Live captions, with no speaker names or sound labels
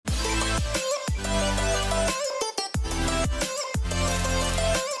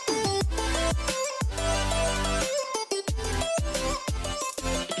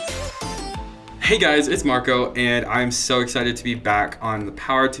Hey guys, it's Marco, and I'm so excited to be back on the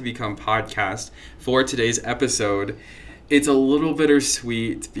Power to Become podcast for today's episode. It's a little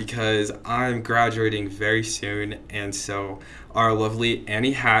bittersweet because I'm graduating very soon, and so our lovely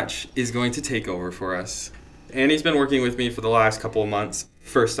Annie Hatch is going to take over for us. Annie's been working with me for the last couple of months.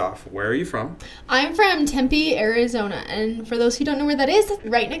 First off, where are you from? I'm from Tempe, Arizona, and for those who don't know where that is,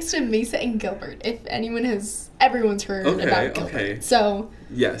 right next to Mesa and Gilbert, if everyone's heard about Gilbert. Okay. So,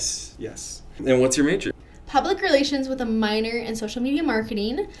 Yes. And what's your major? Public relations with a minor in social media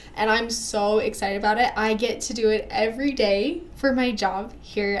marketing, and I'm so excited about it. I get to do it every day for my job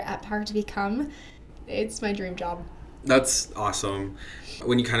here at Power to Become. It's my dream job. That's awesome.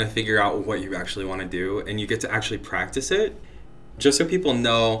 When you kind of figure out what you actually want to do and you get to actually practice it. Just so people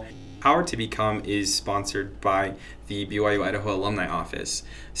know, Power to Become is sponsored by the BYU Idaho Alumni Office.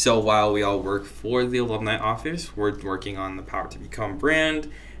 So while we all work for the Alumni Office, we're working on the Power to Become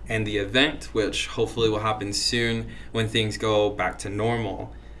brand and the event, which hopefully will happen soon when things go back to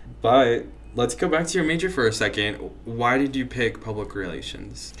normal. But let's go back to your major for a second. Why did you pick public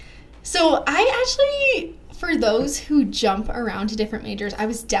relations? So I actually, for those who jump around to different majors, I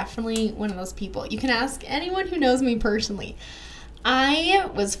was definitely one of those people. You can ask anyone who knows me personally. I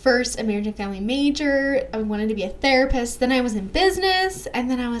was first a marriage and family major. I wanted to be a therapist. Then I was in business. And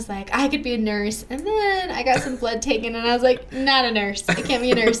then I was like, I could be a nurse. And then I got some blood taken and I was like, not a nurse. I can't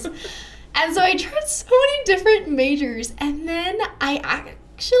be a nurse. And so I tried so many different majors. And then I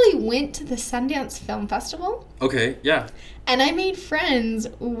actually went to the Sundance Film Festival. Okay, yeah. And I made friends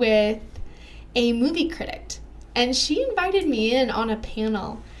with a movie critic. And she invited me in on a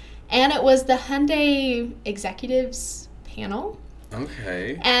panel. And it was the Hyundai Executives panel.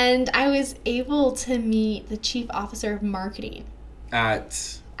 Okay. And I was able to meet the chief officer of marketing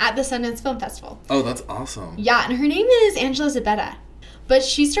At the Sundance Film Festival. Oh, that's awesome. Yeah, and her name is Angela Zabetta. But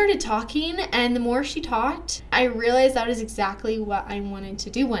she started talking, and the more she talked, I realized that was exactly what I wanted to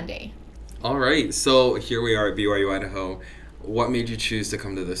do one day. All right, so here we are at BYU Idaho. What made you choose to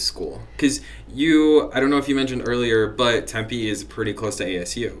come to this school? Because I don't know if you mentioned earlier, but Tempe is pretty close to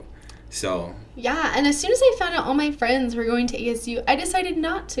ASU. So yeah, and as soon as I found out all my friends were going to ASU, I decided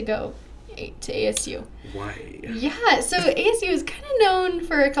not to go to ASU. Why? Yeah, so ASU is kind of known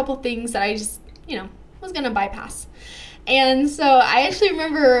for a couple things that I just, was going to bypass. And so I actually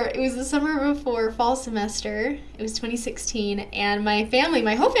remember it was the summer before fall semester. It was 2016, and my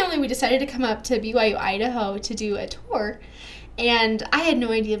whole family, we decided to come up to BYU Idaho to do a tour. And I had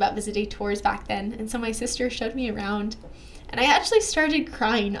no idea about visiting tours back then, and so my sister showed me around. And I actually started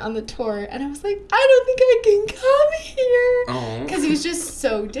crying on the tour, and I was like, I don't think I can come here. Because it was just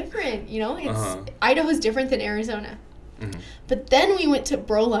so different, Idaho's different than Arizona. Mm-hmm. But then we went to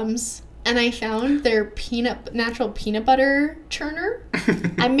Brolem's, and I found their natural peanut butter churner.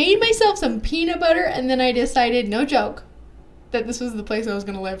 I made myself some peanut butter, and then I decided, no joke, that this was the place I was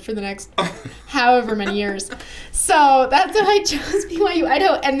going to live for the next however many years. So that's why I chose BYU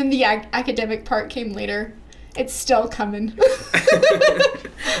Idaho, and then the academic part came later. It's still coming.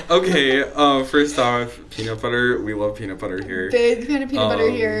 Okay, first off, peanut butter. We love peanut butter here. Big fan of peanut butter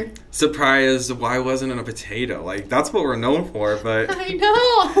here. Surprised, why wasn't it a potato? Like, that's what we're known for, but... I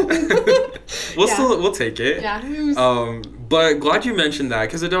know! We'll take it. Yeah. But glad you mentioned that,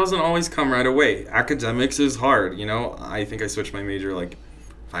 because it doesn't always come right away. Academics is hard, I think I switched my major,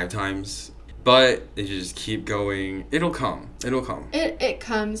 5 times. But if you just keep going, it'll come. It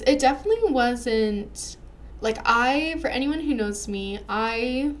comes. It definitely wasn't... for anyone who knows me,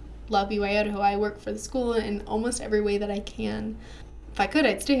 I love BYU Idaho. I work for the school in almost every way that I can. If I could,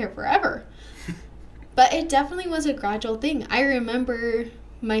 I'd stay here forever. But it definitely was a gradual thing. I remember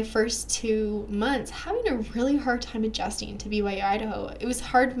my first 2 months having a really hard time adjusting to BYU Idaho. It was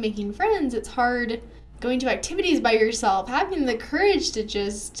hard making friends. It's hard going to activities by yourself, having the courage to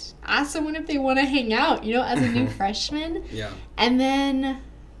just ask someone if they want to hang out, as a new freshman. Yeah. And then...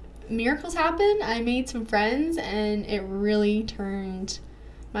 miracles happened. I made some friends, and it really turned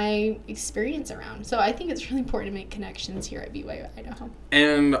my experience around. So I think it's really important to make connections here at BYU Idaho.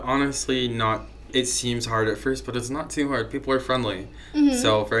 And honestly, it seems hard at first, but it's not too hard. People are friendly. Mm-hmm.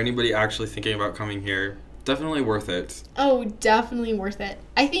 So for anybody actually thinking about coming here, definitely worth it. Oh, definitely worth it.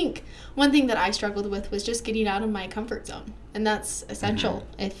 I think one thing that I struggled with was just getting out of my comfort zone, and that's essential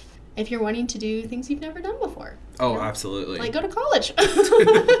if you're wanting to do things you've never done before. Oh, absolutely. Like go to college.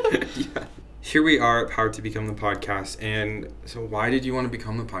 Yeah. Here we are at Power to Become the podcast. And so why did you want to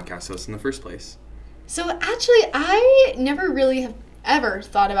become the podcast host in the first place? So actually, I never really have ever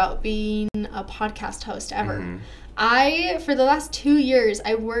thought about being a podcast host ever. Mm-hmm. For the last 2 years,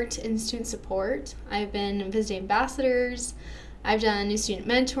 I worked in student support. I've been visiting ambassadors. I've done new student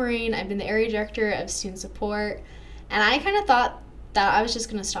mentoring. I've been the area director of student support. And I kind of thought that I was just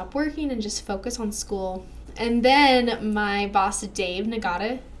going to stop working and just focus on school. And then my boss, Dave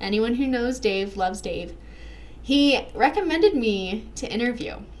Nagata, anyone who knows Dave loves Dave, he recommended me to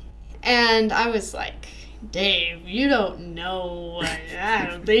interview. And I was like, Dave, you don't know. I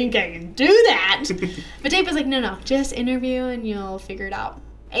don't think I can do that. But Dave was like, no, just interview and you'll figure it out.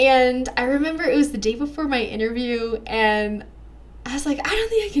 And I remember it was the day before my interview, and I was like, I don't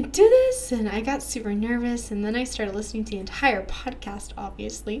think I can do this. And I got super nervous. And then I started listening to the entire podcast,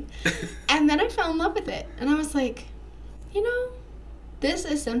 obviously. And then I fell in love with it. And I was like, this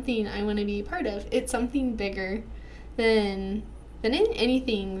is something I want to be a part of. It's something bigger than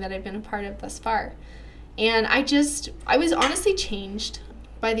anything that I've been a part of thus far. And I was honestly changed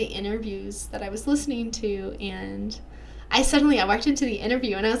by the interviews that I was listening to. And I walked into the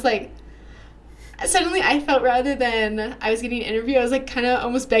interview and I was like, suddenly I felt, rather than I was getting an interview, I was like kind of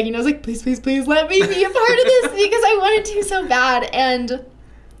almost begging. I was like, please let me be a part of this, because I wanted to so bad. And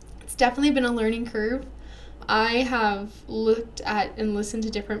it's definitely been a learning curve. I have looked at and listened to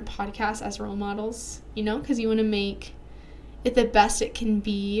different podcasts as role models, because you want to make it the best it can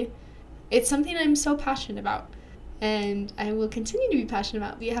be. It's something I'm so passionate about, and I will continue to be passionate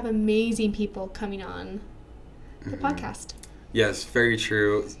about. We have amazing people coming on the podcast. Yes, very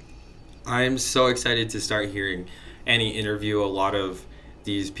true. I'm so excited to start hearing Annie interview a lot of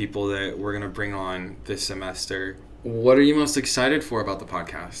these people that we're going to bring on this semester. What are you most excited for about the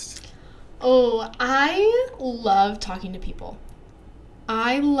podcast? Oh, I love talking to people.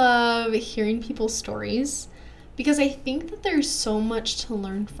 I love hearing people's stories, because I think that there's so much to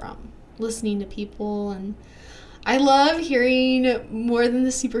learn from listening to people. And I love hearing more than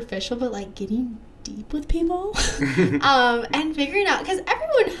the superficial, but like getting deep with people and figuring out, because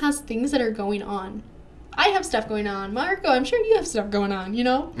everyone has things that are going on. I have stuff going on. Marco, I'm sure you have stuff going on,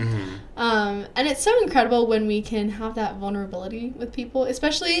 and it's so incredible when we can have that vulnerability with people,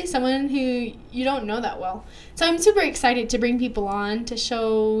 especially someone who you don't know that well. So I'm super excited to bring people on to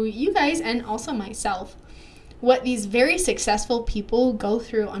show you guys, and also myself, what these very successful people go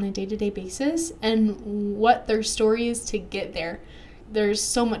through on a day-to-day basis and what their story is to get there. There's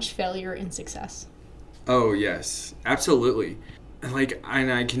so much failure in success. Oh, yes, absolutely.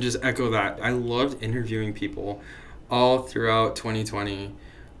 And I can just echo that. I loved interviewing people all throughout 2020.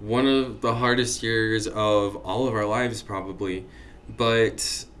 One of the hardest years of all of our lives, probably.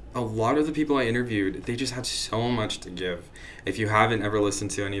 But a lot of the people I interviewed, they just had so much to give. If you haven't ever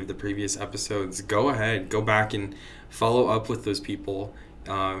listened to any of the previous episodes, go ahead, go back and follow up with those people.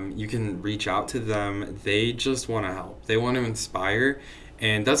 You can reach out to them. They just want to help. They want to inspire.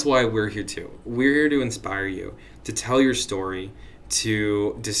 And that's why we're here too. We're here to inspire you, to tell your story,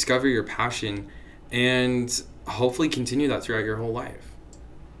 to discover your passion, and hopefully continue that throughout your whole life.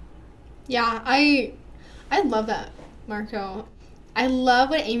 Yeah, I love that, Marco. I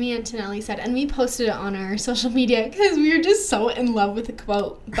love what Amy Antonelli said, and we posted it on our social media because we were just so in love with the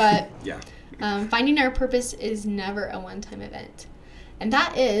quote. But yeah. Finding our purpose is never a one-time event. And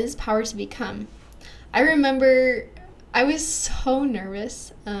that is power to become. I remember I was so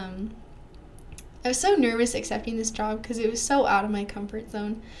nervous. I was so nervous accepting this job because it was so out of my comfort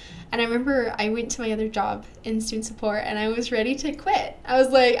zone. And I remember I went to my other job in student support and I was ready to quit. I was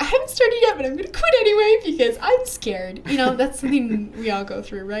like, I haven't started yet, but I'm going to quit anyway because I'm scared. That's something we all go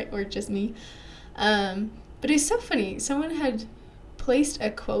through, right? Or just me. But it's so funny. Someone had placed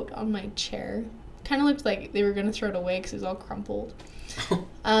a quote on my chair. Kind of looked like they were going to throw it away because it was all crumpled.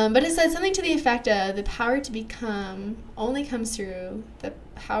 But it said something to the effect of, the power to become only comes through the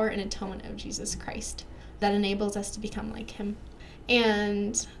power and atonement of Jesus Christ that enables us to become like him.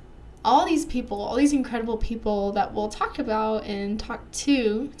 And all these people, all these incredible people that we'll talk about and talk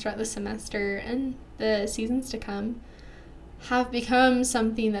to throughout the semester and the seasons to come have become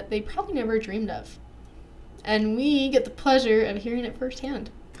something that they probably never dreamed of. And we get the pleasure of hearing it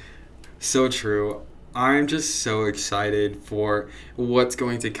firsthand. So true. I'm just so excited for what's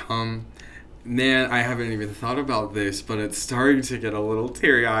going to come. Man, I haven't even thought about this, but it's starting to get a little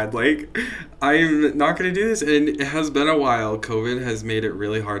teary-eyed. I'm not going to do this, and it has been a while. COVID has made it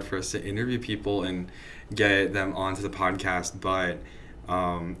really hard for us to interview people and get them onto the podcast, but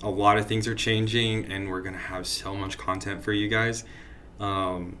a lot of things are changing, and we're going to have so much content for you guys.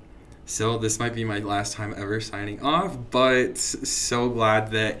 So this might be my last time ever signing off, but so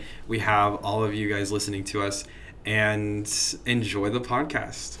glad that we have all of you guys listening to us, and enjoy the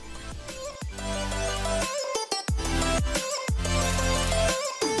podcast.